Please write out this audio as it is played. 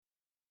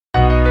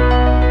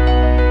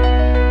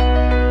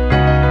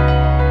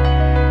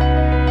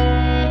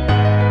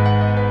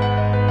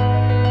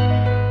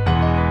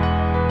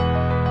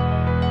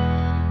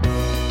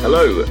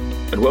Hello,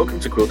 and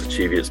welcome to Quilter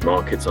Cheviott's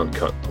Markets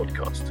Uncut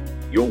podcast,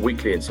 your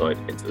weekly insight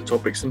into the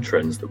topics and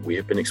trends that we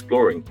have been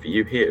exploring for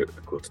you here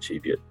at Quilter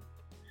Cheviott.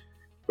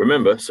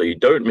 Remember, so you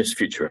don't miss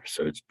future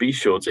episodes, be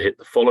sure to hit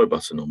the follow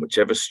button on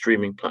whichever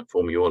streaming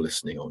platform you are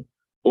listening on,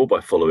 or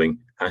by following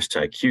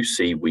hashtag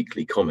QC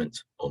Weekly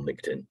Comment on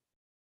LinkedIn.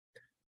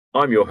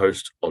 I'm your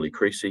host, Ollie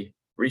Creasy,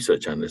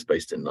 research analyst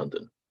based in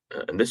London.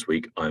 And this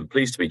week, I am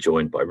pleased to be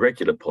joined by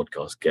regular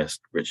podcast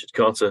guest Richard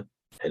Carter,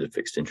 head of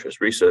fixed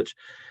interest research,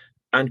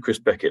 and Chris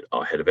Beckett,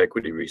 our head of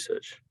equity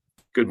research.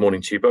 Good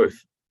morning to you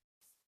both.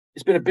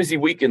 It's been a busy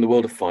week in the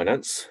world of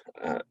finance.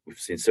 We've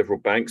seen several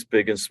banks,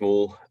 big and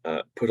small,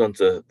 put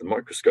under the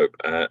microscope.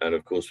 And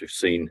of course, we've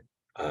seen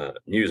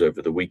news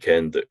over the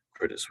weekend that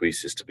Credit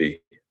Suisse is to be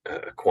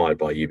acquired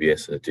by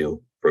UBS in a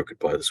deal brokered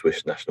by the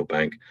Swiss National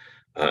Bank,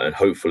 and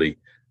hopefully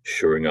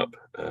shoring up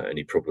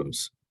any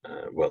problems,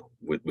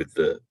 with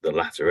the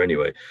latter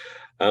anyway.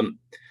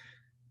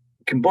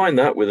 Combine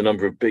that with a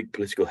number of big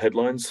political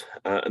headlines,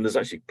 and there's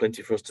actually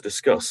plenty for us to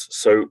discuss.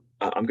 So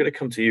I'm going to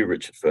come to you,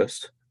 Richard,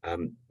 first.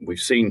 We've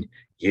seen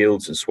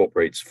yields and swap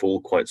rates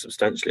fall quite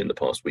substantially in the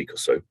past week or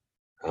so,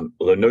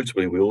 although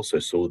notably we also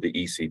saw the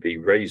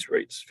ECB raise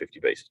rates 50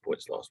 basis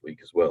points last week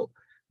as well.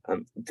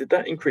 Did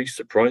that increase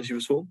surprise you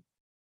at all?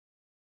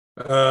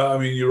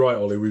 You're right,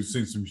 Ollie. We've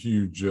seen some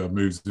huge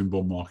moves in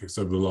bond markets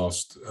over the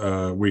last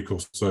week or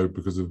so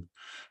because of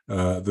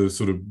the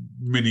sort of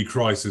mini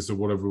crisis or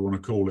whatever we want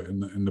to call it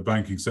in the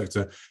banking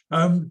sector.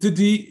 Did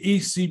the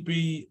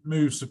ECB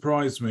move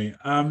surprise me?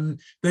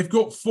 They've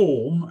got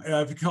form.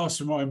 If you cast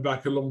your mind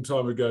back a long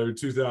time ago,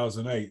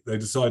 2008, they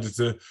decided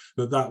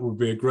that would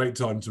be a great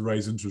time to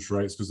raise interest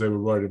rates because they were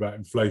worried about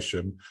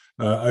inflation,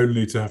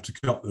 only to have to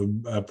cut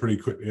them pretty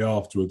quickly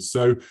afterwards.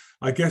 So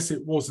I guess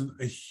it wasn't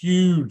a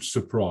huge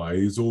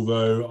surprise,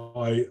 although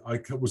I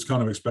was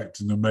kind of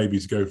expecting them maybe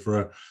to go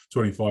for a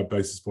 25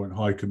 basis point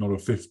hike and not a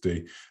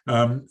 50.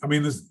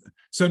 The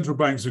central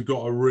banks have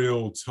got a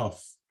real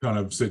tough kind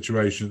of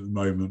situation at the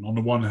moment. On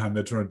the one hand,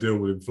 they're trying to deal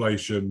with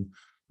inflation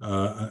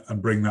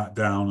and bring that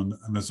down,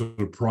 and the sort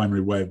of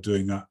primary way of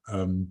doing that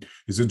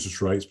is interest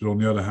rates. But on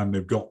the other hand,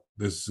 they've got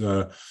this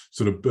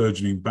sort of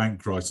burgeoning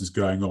bank crisis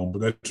going on,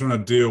 but they're trying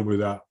to deal with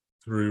that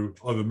through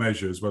other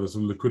measures, whether it's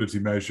liquidity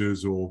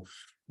measures or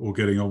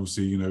getting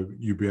obviously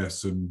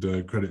UBS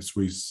and Credit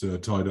Suisse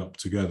tied up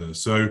together.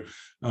 So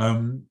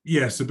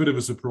yes, a bit of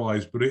a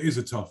surprise, but it's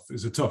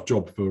a tough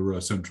job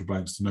for central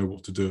banks to know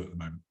what to do at the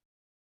moment.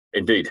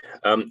 Indeed,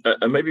 and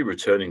maybe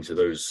returning to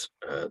those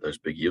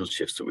big yield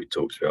shifts that we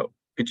talked about,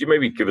 could you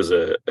maybe give us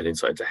an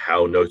insight into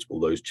how notable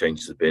those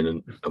changes have been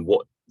and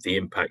what the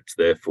impact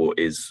therefore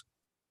is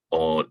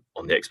on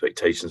the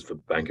expectations for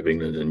Bank of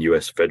England and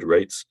US Fed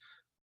rates,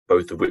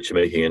 both of which are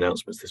making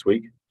announcements this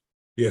week?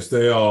 Yes,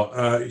 they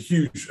are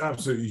huge,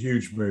 absolutely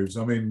huge moves.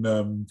 I think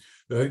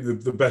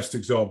the best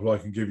example I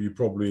can give you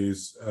probably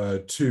is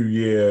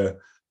 2-year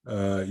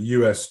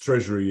US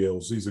Treasury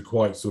yields. These are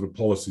quite sort of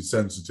policy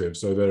sensitive,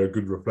 so they're a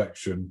good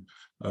reflection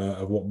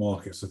of what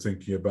markets are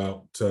thinking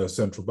about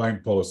central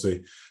bank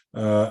policy.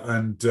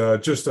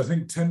 Just I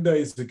think 10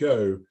 days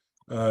ago,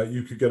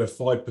 you could get a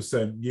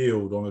 5%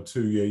 yield on a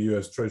 2-year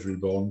US Treasury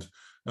bond.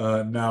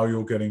 Now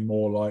you're getting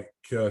more like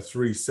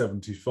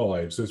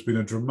 3.75. So it's been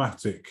a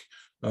dramatic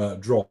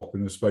drop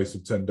in the space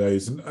of 10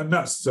 days. And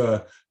that's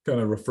kind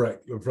of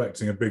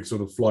reflecting a big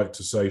sort of flight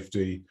to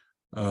safety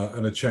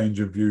and a change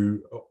of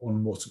view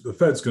on what the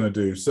Fed's going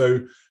to do.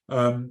 So,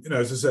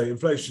 as I say,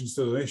 inflation's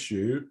still an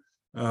issue.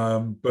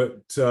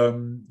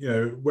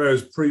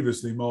 Whereas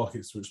previously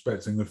markets were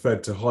expecting the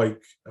Fed to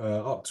hike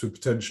up to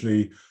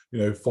potentially,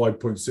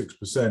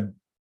 5.6%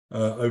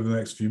 over the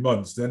next few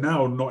months, they're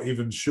now not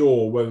even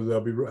sure whether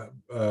they'll be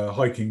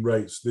hiking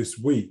rates this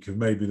week, and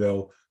maybe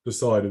they'll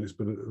decide it's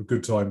been a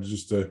good time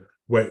just to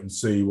wait and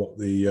see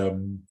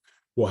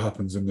what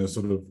happens in the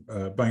sort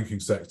of banking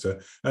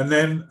sector, and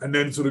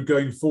then sort of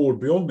going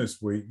forward beyond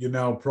this week,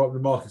 the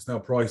market's now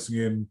pricing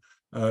in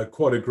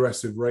quite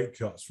aggressive rate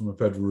cuts from the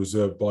Federal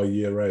Reserve by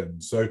year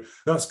end. So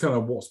that's kind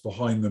of what's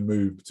behind the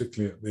move,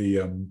 particularly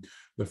at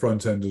the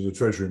front end of the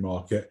Treasury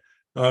market.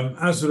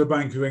 As for the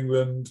Bank of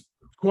England,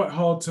 quite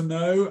hard to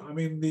know.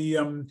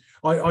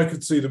 I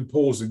could see them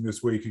pausing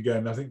this week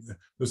again. I think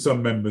there's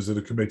some members of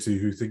the committee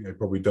who think they've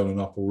probably done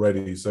enough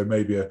already, so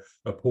maybe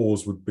a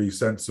pause would be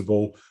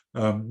sensible.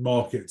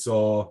 Markets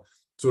are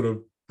sort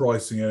of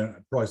pricing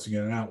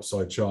in an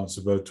outside chance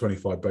of a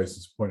 25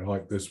 basis point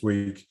hike this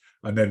week,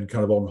 and then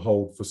kind of on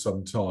hold for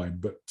some time.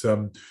 But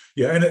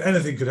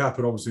anything could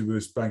happen, obviously, with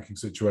this banking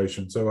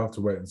situation. So we'll have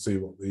to wait and see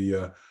what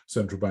the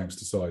central banks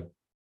decide.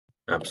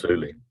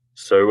 Absolutely.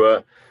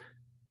 So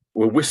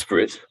we'll whisper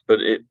it, but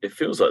it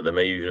feels like there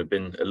may even have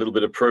been a little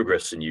bit of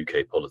progress in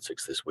UK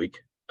politics this week.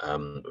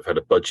 We've had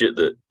a budget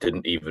that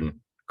didn't even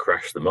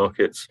crash the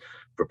markets,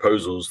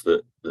 proposals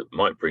that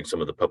might bring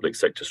some of the public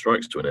sector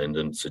strikes to an end,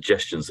 and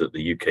suggestions that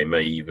the UK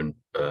may even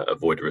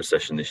avoid a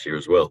recession this year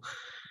as well.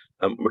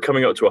 We're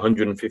coming up to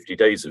 150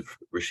 days of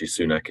Rishi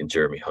Sunak and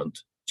Jeremy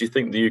Hunt. Do you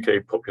think the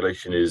UK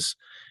population is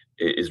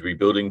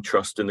rebuilding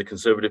trust in the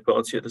Conservative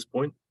Party at this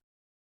point?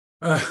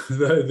 I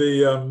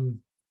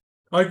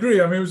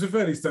agree. I mean, it was a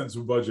fairly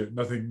sensible budget.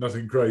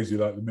 Nothing crazy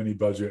like the mini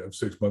budget of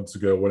 6 months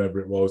ago, whatever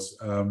it was.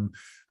 I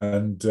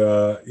think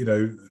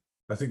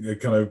the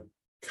kind of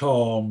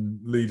calm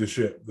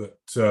leadership that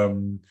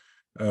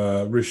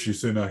Rishi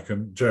Sunak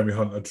and Jeremy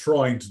Hunt are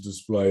trying to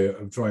display,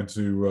 of trying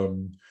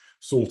to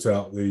sort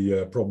out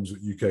the problems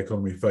that UK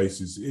economy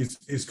faces,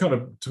 is kind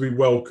of to be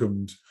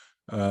welcomed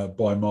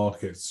by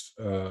markets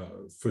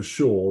for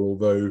sure.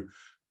 Although,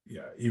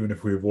 yeah, even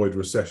if we avoid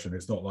recession,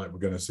 it's not like we're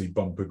going to see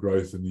bumper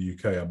growth in the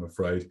UK, I'm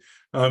afraid.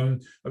 I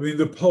mean,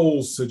 the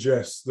polls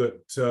suggest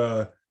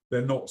that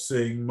they're not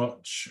seeing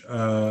much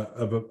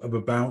of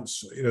a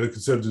bounce. The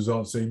Conservatives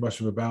aren't seeing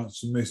much of a bounce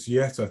from this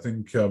yet. I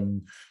think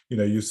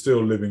you're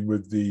still living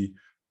with the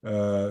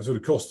sort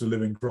of cost of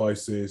living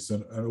crisis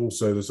and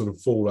also the sort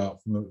of fallout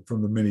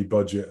from the mini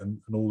budget and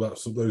all that,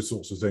 so those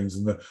sorts of things,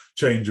 and the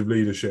change of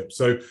leadership.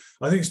 So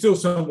I think still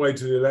some way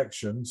to the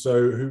election.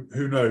 So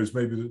who knows?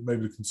 Maybe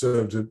the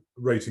Conservative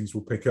ratings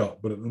will pick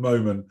up, but at the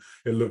moment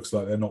it looks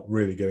like they're not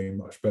really getting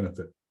much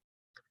benefit.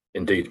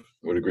 Indeed,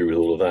 would agree with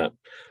all of that.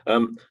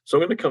 So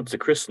I'm going to come to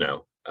Chris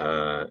now.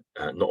 Not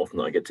often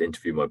that I get to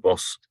interview my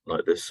boss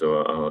like this,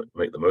 so I'll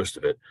make the most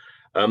of it.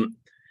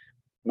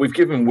 We've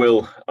given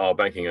Will, our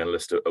banking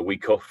analyst, a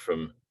week off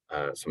from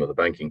some of the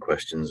banking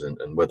questions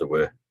and whether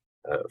we're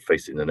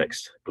facing the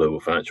next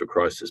global financial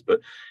crisis. But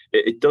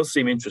it does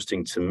seem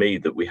interesting to me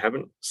that we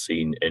haven't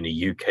seen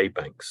any UK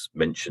banks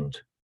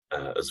mentioned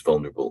as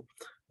vulnerable.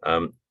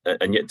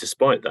 And yet,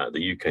 despite that,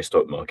 the UK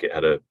stock market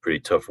had a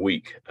pretty tough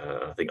week.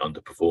 I think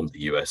underperformed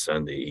the US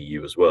and the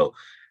EU as well.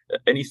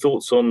 Any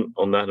thoughts on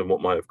that and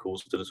what might have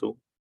caused it at all?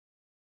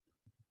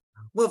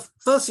 Well,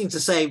 first thing to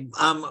say,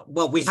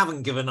 we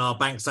haven't given our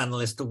banks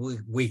analyst a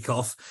week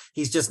off.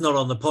 He's just not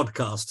on the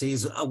podcast.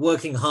 He's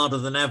working harder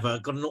than ever,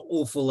 got an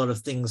awful lot of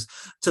things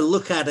to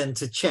look at and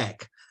to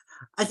check.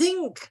 I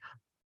think,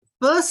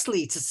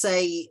 firstly, to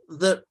say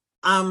that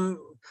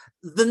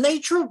the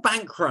nature of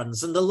bank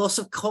runs and the loss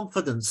of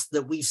confidence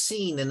that we've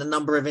seen in a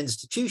number of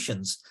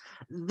institutions,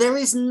 there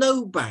is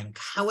no bank,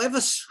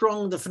 however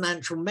strong the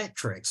financial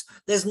metrics,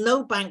 there's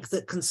no bank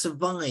that can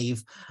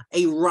survive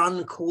a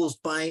run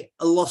caused by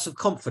a loss of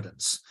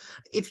confidence.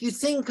 If you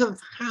think of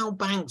how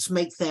banks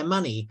make their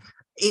money,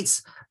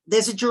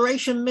 there's a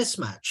duration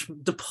mismatch.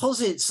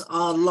 Deposits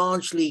are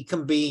largely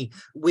can be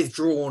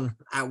withdrawn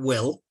at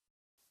will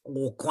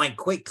or quite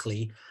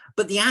quickly,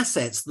 but the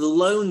assets, the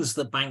loans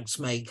that banks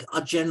make,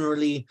 are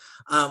generally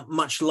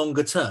much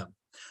longer term.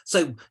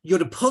 So your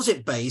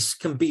deposit base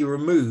can be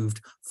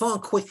removed far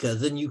quicker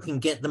than you can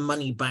get the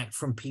money back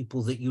from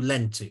people that you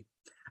lend to.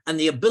 And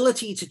the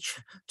ability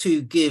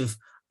to give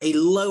a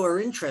lower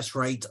interest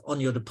rate on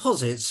your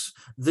deposits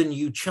than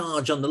you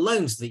charge on the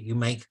loans that you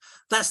make,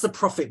 that's the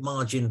profit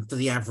margin for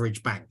the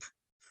average bank.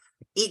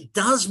 It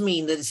does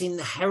mean that it's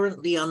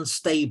inherently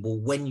unstable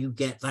when you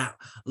get that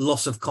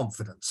loss of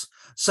confidence.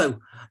 So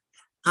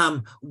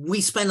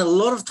we spend a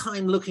lot of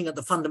time looking at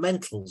the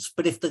fundamentals,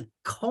 but if the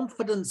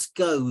confidence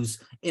goes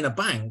in a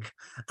bank,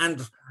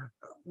 and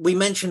we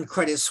mentioned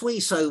Credit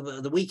Suisse over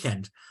the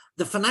weekend,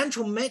 the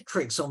financial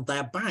metrics on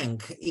their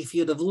bank, if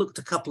you'd have looked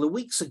a couple of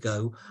weeks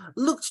ago,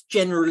 looked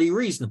generally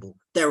reasonable.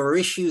 There were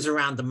issues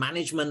around the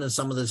management and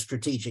some of the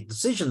strategic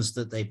decisions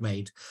that they've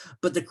made,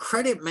 but the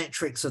credit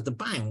metrics of the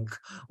bank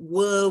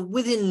were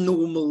within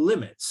normal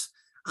limits.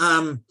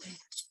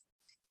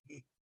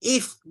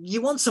 If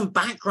you want some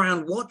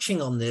background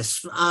watching on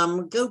this,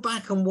 go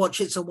back and watch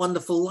It's a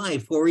Wonderful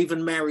Life or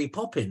even Mary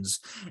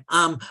Poppins.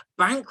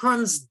 Bank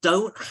runs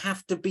don't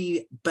have to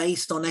be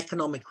based on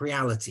economic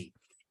reality.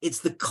 It's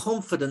the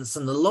confidence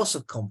and the loss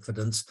of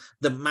confidence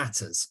that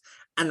matters.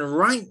 And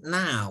right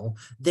now,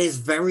 there's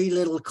very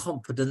little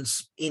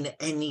confidence in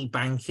any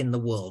bank in the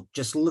world.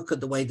 Just look at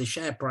the way the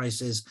share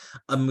prices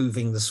are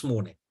moving this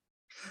morning.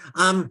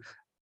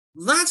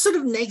 That sort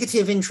of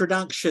negative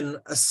introduction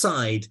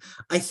aside,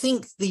 I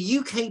think the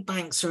UK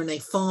banks are in a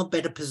far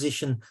better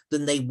position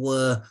than they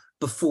were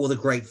before the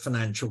great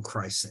financial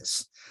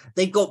crisis.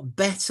 They've got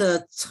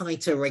better,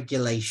 tighter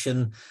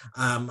regulation,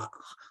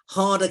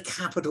 harder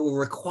capital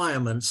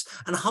requirements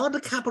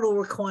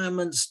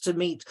to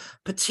meet,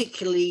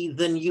 particularly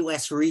than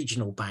US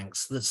regional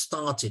banks that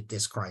started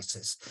this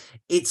crisis.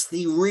 It's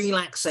the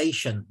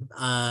relaxation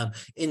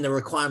in the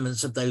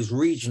requirements of those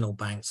regional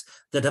banks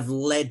that have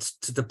led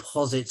to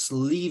deposits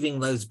leaving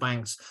those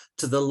banks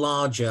to the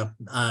larger,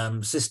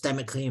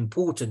 systemically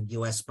important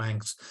US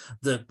banks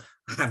that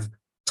have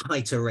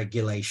tighter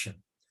regulation.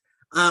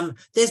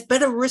 There's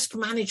better risk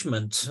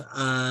management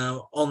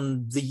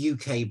on the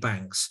UK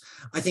banks.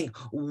 I think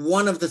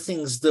one of the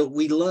things that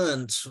we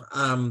learned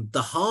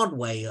the hard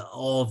way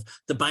of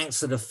the banks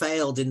that have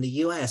failed in the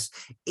US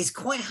is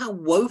quite how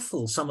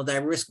woeful some of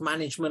their risk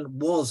management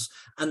was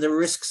and the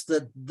risks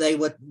that they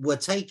were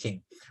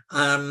taking.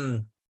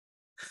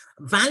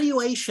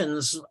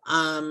 Valuations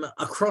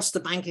across the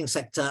banking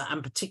sector,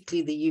 and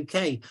particularly the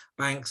UK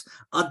banks,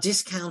 are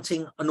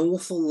discounting an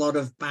awful lot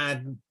of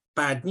bad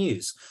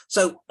news.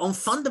 So on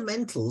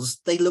fundamentals,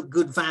 they look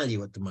good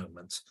value at the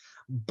moment,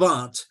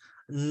 but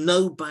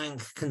no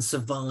bank can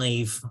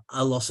survive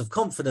a loss of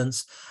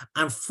confidence.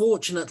 And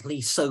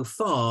fortunately, so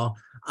far,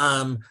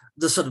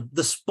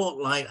 the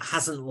spotlight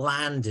hasn't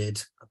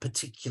landed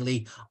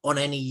particularly on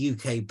any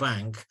UK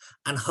bank,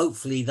 and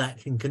hopefully that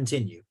can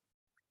continue.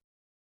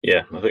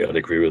 Yeah, I think I'd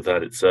agree with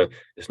that. It's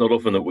not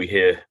often that we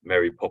hear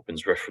Mary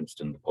Poppins referenced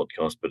in the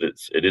podcast, but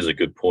it is a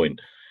good point.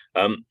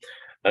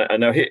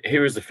 And now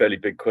here is a fairly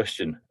big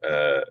question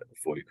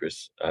for you,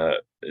 Chris.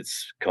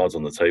 It's cards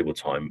on the table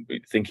time.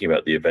 Thinking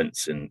about the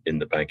events in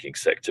the banking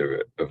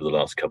sector over the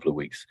last couple of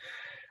weeks,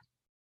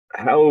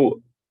 how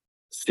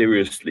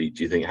seriously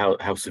do you think,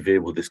 how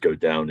severe will this go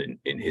down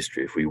in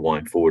history if we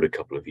wind forward a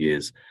couple of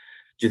years?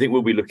 Do you think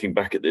we'll be looking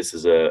back at this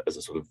as a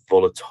sort of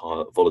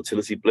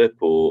volatility blip,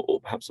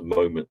 or perhaps a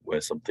moment where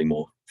something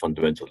more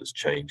fundamental has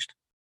changed?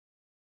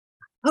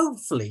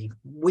 Hopefully,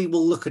 we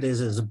will look at it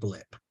as a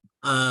blip.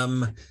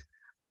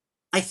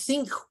 I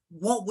think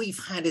what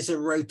we've had is a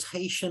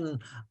rotation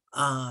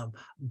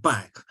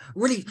back.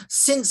 Really,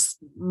 since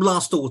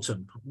last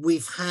autumn,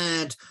 we've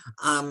had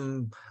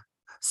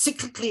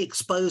cyclically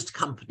exposed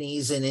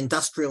companies in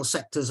industrial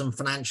sectors and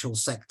financial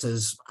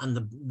sectors, and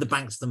the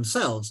banks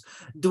themselves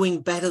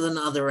doing better than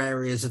other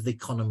areas of the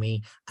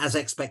economy as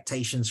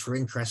expectations for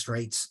interest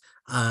rates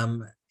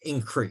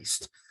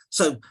increased.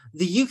 So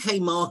the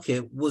UK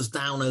market was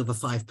down over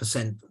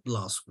 5%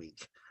 last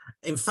week.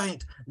 In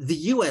fact, the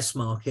US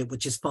market,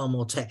 which is far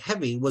more tech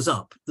heavy, was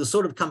up. The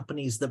sort of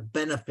companies that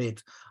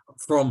benefit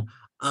from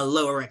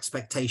lower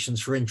expectations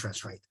for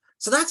interest rate.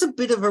 So that's a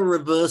bit of a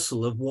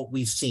reversal of what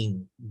we've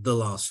seen the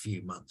last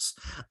few months.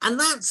 And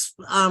that's,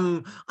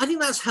 I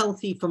think that's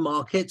healthy for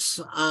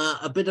markets,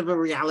 a bit of a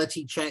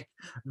reality check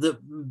that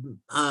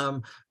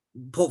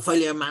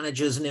portfolio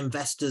managers and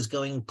investors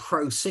going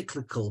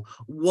pro-cyclical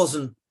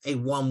wasn't a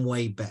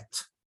one-way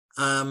bet.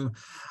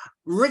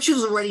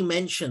 Richard's already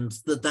mentioned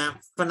that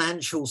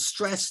financial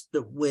stress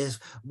that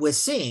we're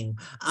seeing,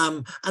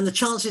 and the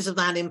chances of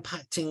that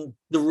impacting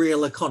the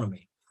real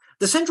economy.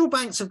 The central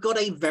banks have got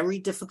a very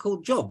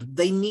difficult job.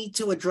 They need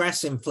to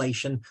address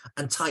inflation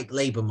and tight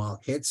labor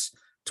markets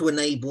to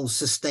enable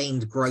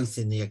sustained growth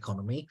in the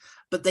economy,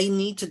 but they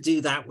need to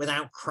do that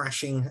without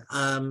crashing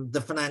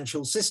the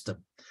financial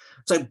system.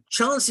 So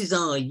chances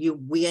are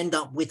we end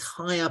up with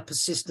higher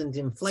persistent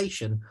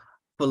inflation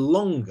for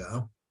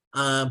longer,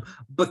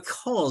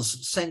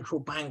 because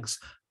central banks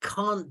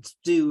can't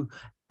do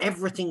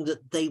everything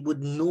that they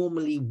would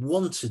normally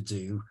want to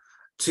do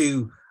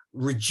to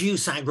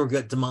reduce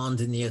aggregate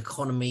demand in the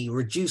economy,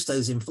 reduce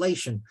those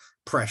inflation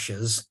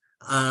pressures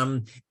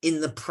in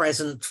the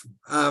present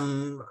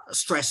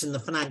stress in the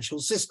financial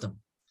system.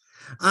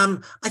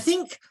 I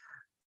think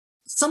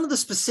some of the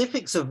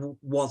specifics of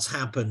what's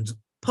happened,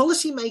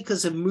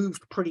 policymakers have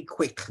moved pretty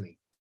quickly.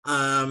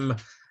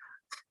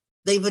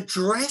 They've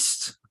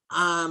addressed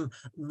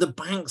the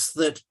banks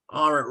that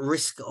are at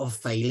risk of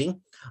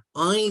failing,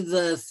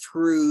 either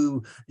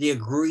through the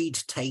agreed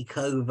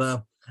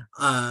takeover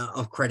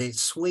of Credit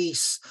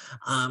Suisse,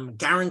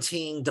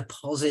 guaranteeing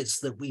deposits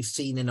that we've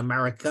seen in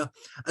America.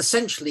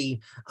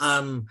 Essentially,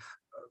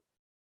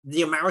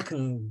 the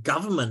American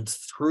government,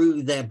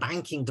 through their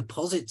banking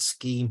deposit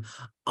scheme,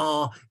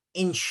 are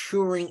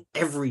insuring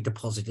every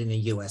deposit in a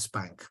US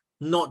bank,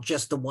 not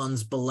just the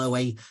ones below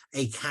a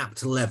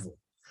capped level.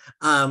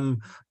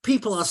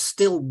 People are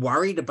still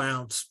worried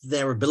about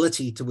their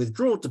ability to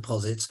withdraw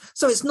deposits,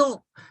 so it's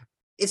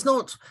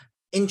not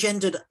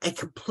engendered a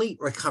complete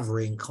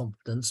recovery in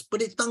confidence,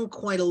 but it's done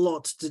quite a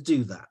lot to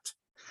do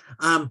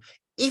that.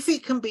 If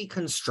it can be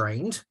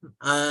constrained,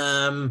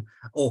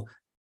 or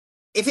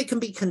if it can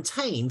be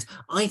contained,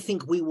 I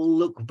think we will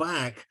look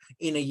back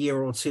in a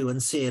year or two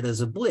and see it as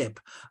a blip.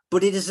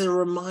 But it is a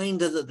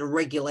reminder that the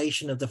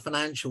regulation of the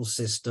financial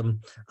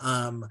system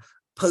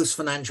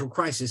post-financial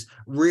crisis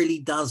really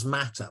does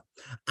matter.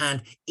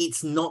 And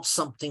it's not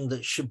something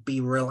that should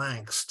be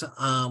relaxed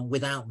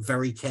without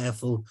very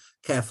careful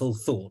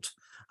thought.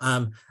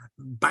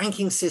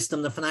 Banking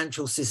system, the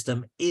financial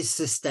system, is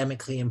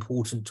systemically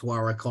important to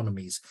our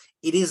economies.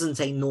 It isn't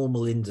a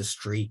normal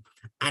industry,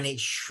 and it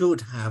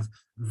should have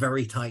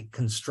very tight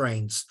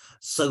constraints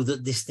so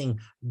that this thing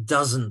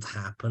doesn't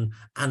happen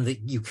and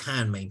that you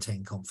can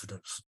maintain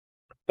confidence.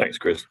 Thanks,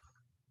 Chris.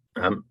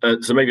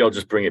 So maybe I'll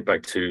just bring it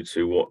back to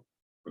what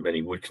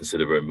many would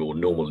consider a more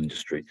normal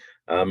industry.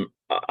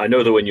 I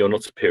know that when you're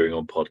not appearing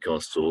on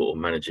podcasts or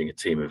managing a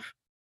team of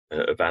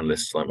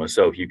analysts like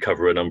myself, you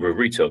cover a number of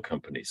retail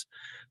companies.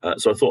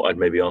 So I thought I'd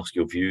maybe ask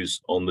your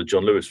views on the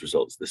John Lewis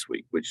results this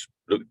week, which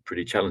looked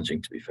pretty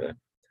challenging, to be fair.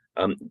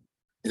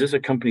 Is this a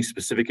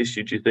company-specific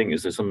issue, do you think?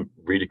 Is there some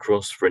read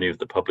across for any of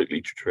the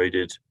publicly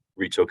traded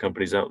retail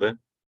companies out there?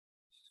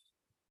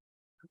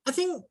 I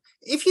think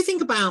if you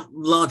think about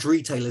large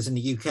retailers in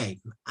the UK,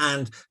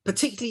 and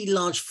particularly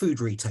large food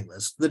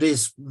retailers, that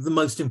is the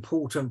most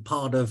important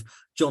part of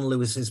John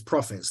Lewis's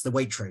profits, the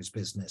Waitrose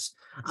business.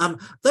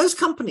 Those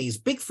companies,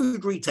 big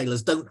food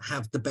retailers, don't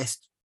have the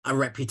best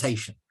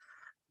reputation,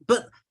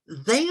 but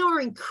they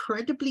are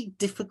incredibly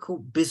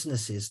difficult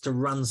businesses to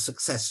run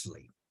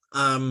successfully.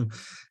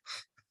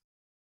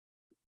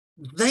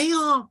 They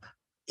are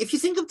if you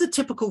think of the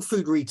typical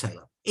food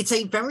retailer, it's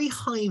a very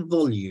high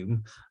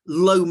volume,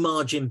 low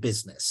margin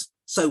business.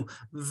 So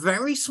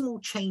very small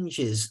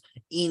changes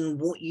in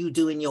what you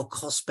do in your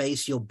cost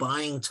base, your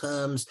buying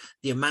terms,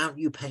 the amount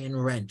you pay in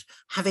rent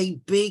have a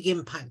big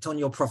impact on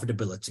your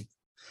profitability.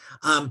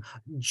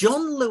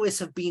 John Lewis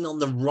have been on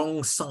the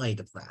wrong side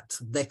of that.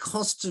 Their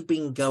costs have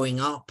been going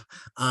up.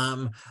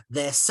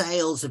 Their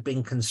sales have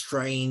been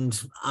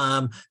constrained.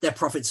 Their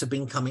profits have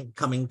been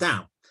coming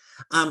down.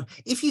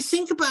 If you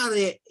think about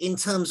it in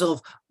terms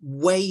of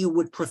where you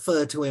would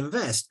prefer to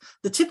invest,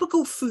 the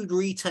typical food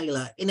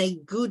retailer in a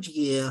good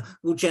year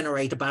will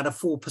generate about a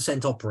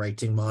 4%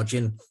 operating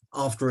margin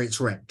after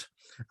its rent.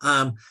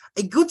 A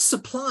good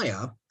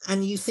supplier,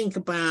 and you think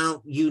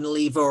about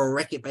Unilever or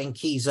Reckitt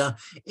Benckiser,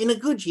 in a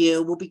good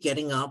year will be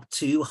getting up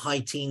to high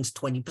teens,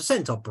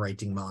 20%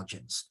 operating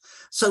margins.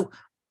 So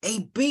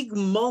a big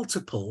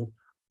multiple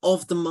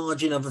of the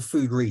margin of a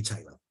food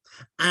retailer.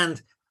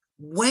 And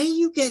where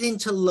you get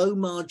into low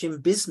margin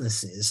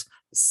businesses,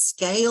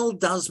 scale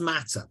does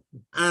matter.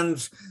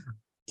 And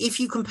if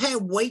you compare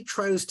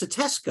Waitrose to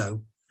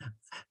Tesco,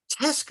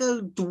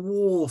 Tesco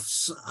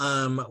dwarfs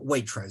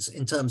Waitrose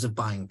in terms of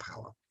buying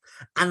power.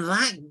 And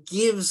that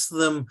gives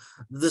them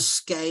the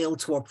scale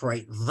to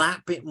operate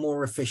that bit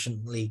more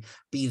efficiently,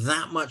 be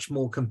that much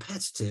more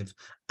competitive,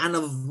 and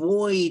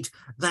avoid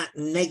that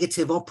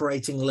negative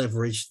operating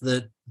leverage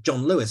that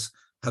John Lewis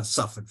have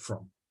suffered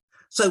from.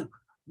 So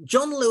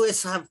John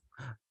Lewis have,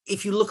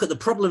 if you look at the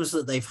problems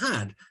that they've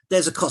had,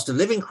 there's a cost of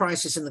living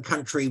crisis in the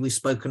country we've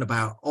spoken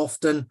about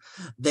often.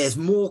 There's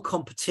more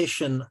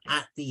competition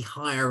at the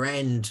higher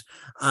end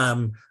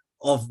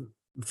of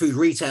food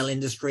retail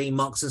industry.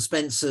 Marks and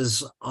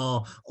Spencer's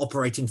are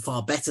operating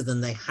far better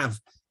than they have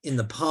in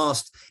the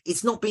past.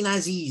 It's not been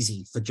as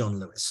easy for John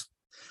Lewis.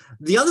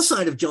 The other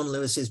side of John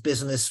Lewis's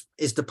business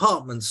is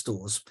department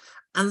stores.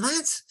 And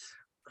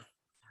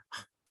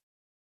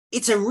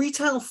it's a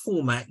retail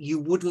format you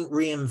wouldn't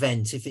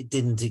reinvent if it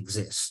didn't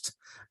exist.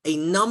 A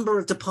number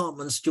of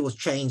department store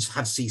chains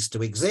have ceased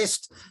to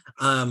exist.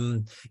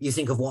 You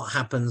think of what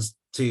happens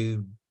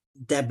to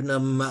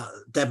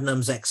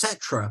Debenhams,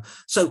 etc.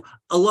 So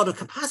a lot of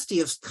capacity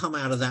has come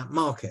out of that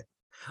market.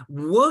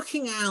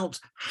 Working out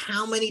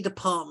how many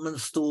department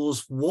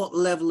stores, what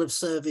level of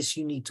service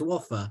you need to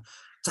offer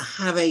to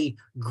have a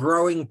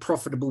growing,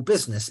 profitable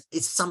business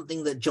is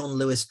something that John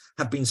Lewis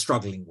have been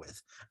struggling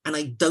with. And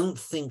I don't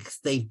think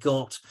they've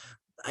got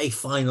a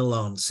final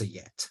answer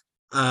yet.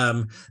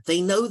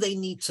 They know they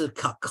need to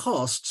cut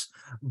costs,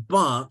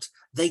 but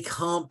they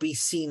can't be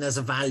seen as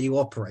a value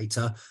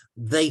operator.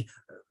 The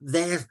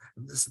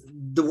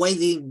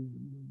way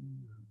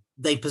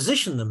they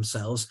position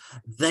themselves,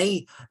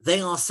 they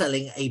are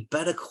selling a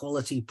better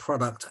quality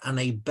product and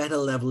a better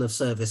level of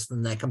service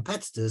than their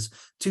competitors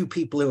to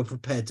people who are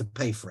prepared to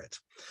pay for it.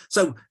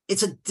 So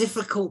it's a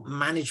difficult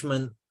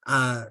management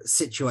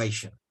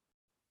situation.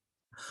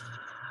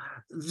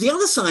 The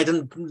other side,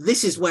 and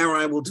this is where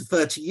I will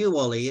defer to you,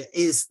 Ollie,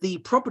 is the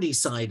property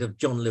side of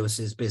John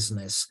Lewis's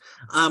business.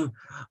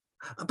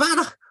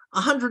 About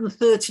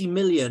 130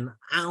 million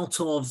out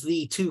of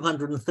the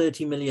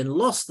 230 million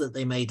loss that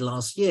they made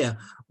last year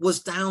was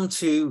down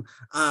to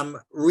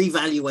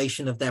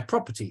revaluation of their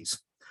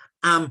properties.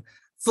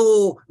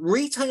 For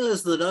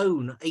retailers that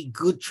own a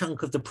good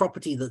chunk of the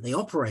property that they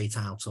operate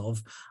out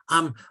of,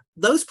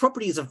 those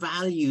properties are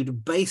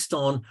valued based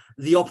on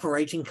the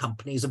operating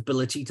company's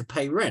ability to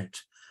pay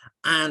rent.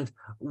 And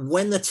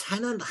when the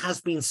tenant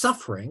has been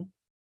suffering,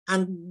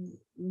 and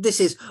this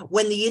is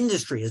when the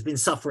industry has been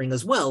suffering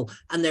as well,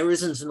 and there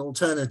isn't an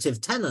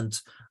alternative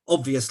tenant,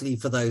 obviously,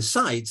 for those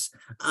sites,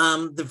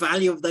 the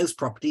value of those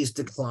properties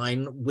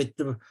decline with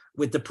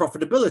the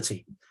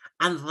profitability.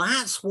 And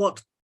that's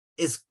what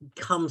is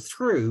come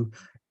through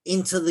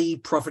into the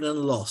profit and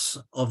loss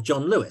of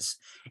John Lewis.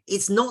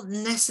 It's not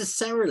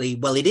necessarily,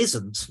 well, it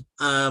isn't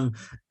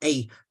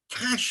a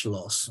cash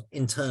loss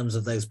in terms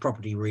of those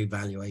property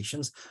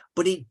revaluations,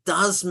 but it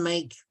does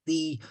make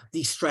the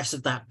stress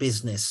of that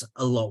business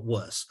a lot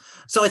worse.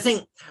 So I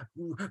think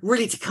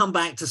really, to come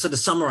back to sort of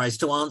summarize,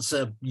 to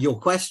answer your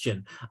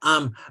question,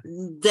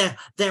 there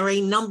are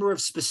a number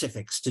of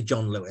specifics to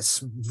John Lewis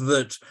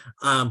that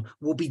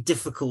will be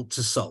difficult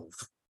to solve.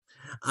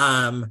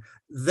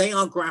 They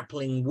are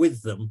grappling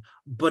with them,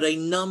 but a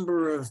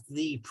number of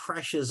the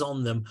pressures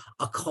on them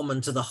are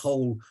common to the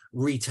whole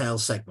retail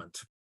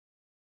segment.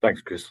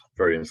 Thanks, Chris.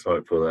 Very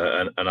insightful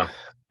there. And I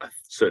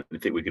certainly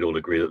think we could all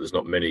agree that there's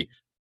not many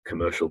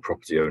commercial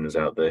property owners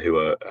out there who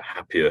are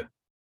happier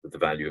with the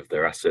value of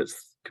their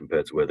assets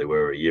compared to where they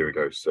were a year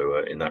ago.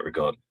 So in that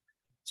regard,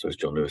 so as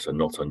John Lewis are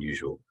not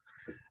unusual.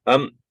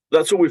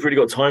 That's all we've really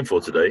got time for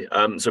today.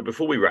 So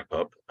before we wrap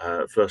up,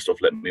 first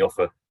off, let me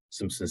offer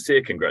some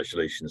sincere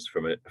congratulations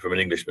from an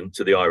Englishman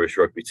to the Irish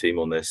rugby team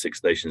on their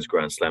Six Nations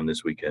Grand Slam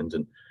this weekend,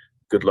 and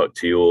good luck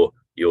to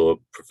your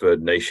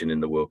preferred nation in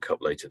the World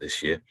Cup later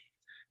this year.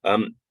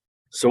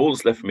 So all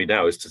that's left for me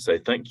now is to say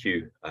thank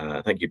you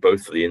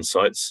both for the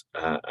insights,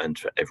 and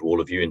for all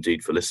of you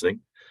indeed for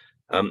listening.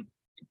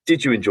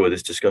 Did you enjoy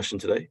this discussion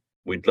today?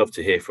 We'd love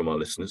to hear from our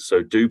listeners,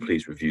 so do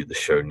please review the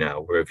show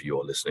now, wherever you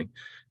are listening.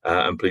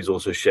 And please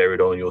also share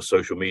it on your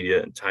social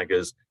media and tag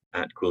us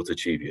at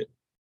QuiltAchieveit.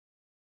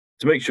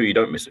 To make sure you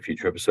don't miss a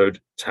future episode,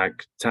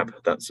 tap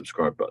that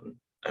subscribe button,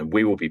 and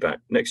we will be back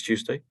next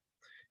Tuesday.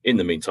 In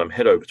the meantime,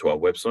 head over to our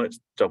website,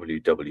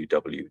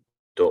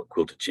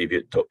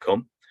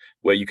 www.quiltachieveit.com,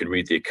 where you can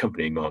read the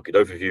accompanying market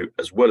overview,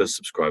 as well as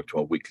subscribe to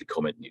our weekly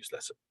comment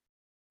newsletter.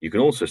 You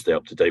can also stay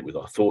up to date with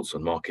our thoughts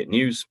on market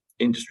news,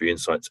 industry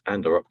insights,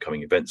 and our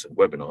upcoming events and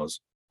webinars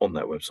on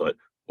that website,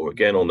 or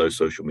again on those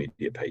social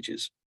media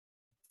pages.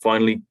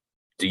 Finally,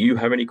 do you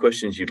have any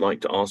questions you'd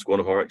like to ask one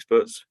of our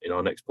experts in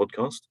our next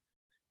podcast?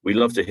 We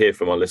love to hear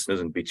from our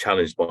listeners and be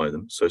challenged by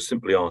them, so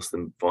simply ask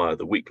them via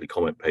the weekly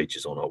comment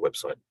pages on our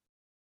website.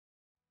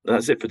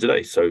 That's it for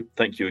today. So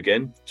thank you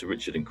again to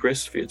Richard and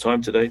Chris for your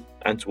time today,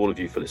 and to all of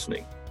you for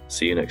listening.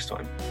 See you next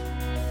time.